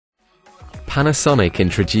Panasonic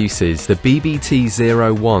introduces the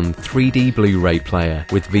BBT01 3D Blu-ray player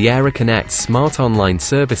with Viera Connect smart online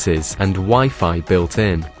services and Wi-Fi built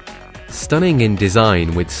in. Stunning in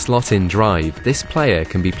design with slot-in drive, this player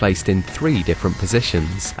can be placed in 3 different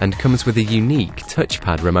positions and comes with a unique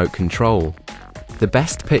touchpad remote control. The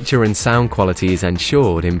best picture and sound quality is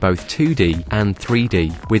ensured in both 2D and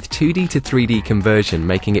 3D, with 2D to 3D conversion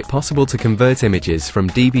making it possible to convert images from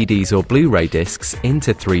DVDs or Blu-ray discs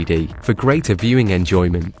into 3D for greater viewing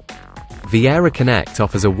enjoyment. Viera Connect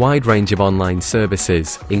offers a wide range of online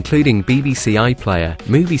services, including BBC iPlayer,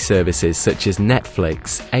 movie services such as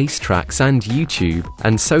Netflix, AceTracks and YouTube,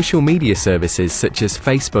 and social media services such as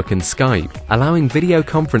Facebook and Skype, allowing video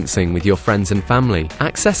conferencing with your friends and family.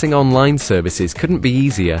 Accessing online services couldn't be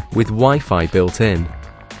easier with Wi-Fi built in.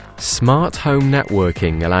 Smart home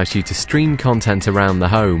networking allows you to stream content around the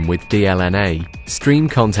home with DLNA, stream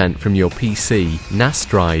content from your PC, NAS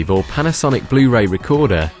drive or Panasonic Blu-ray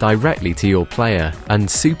recorder directly to your player, and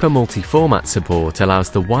Super Multi-Format support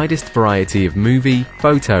allows the widest variety of movie,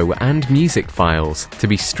 photo and music files to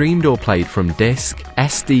be streamed or played from disc,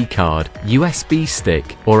 SD card, USB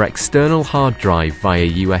stick or external hard drive via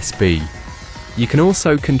USB. You can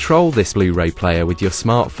also control this Blu-ray player with your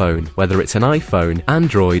smartphone, whether it's an iPhone,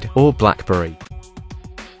 Android or BlackBerry.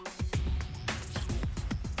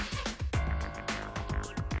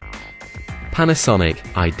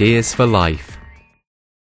 Panasonic, ideas for life.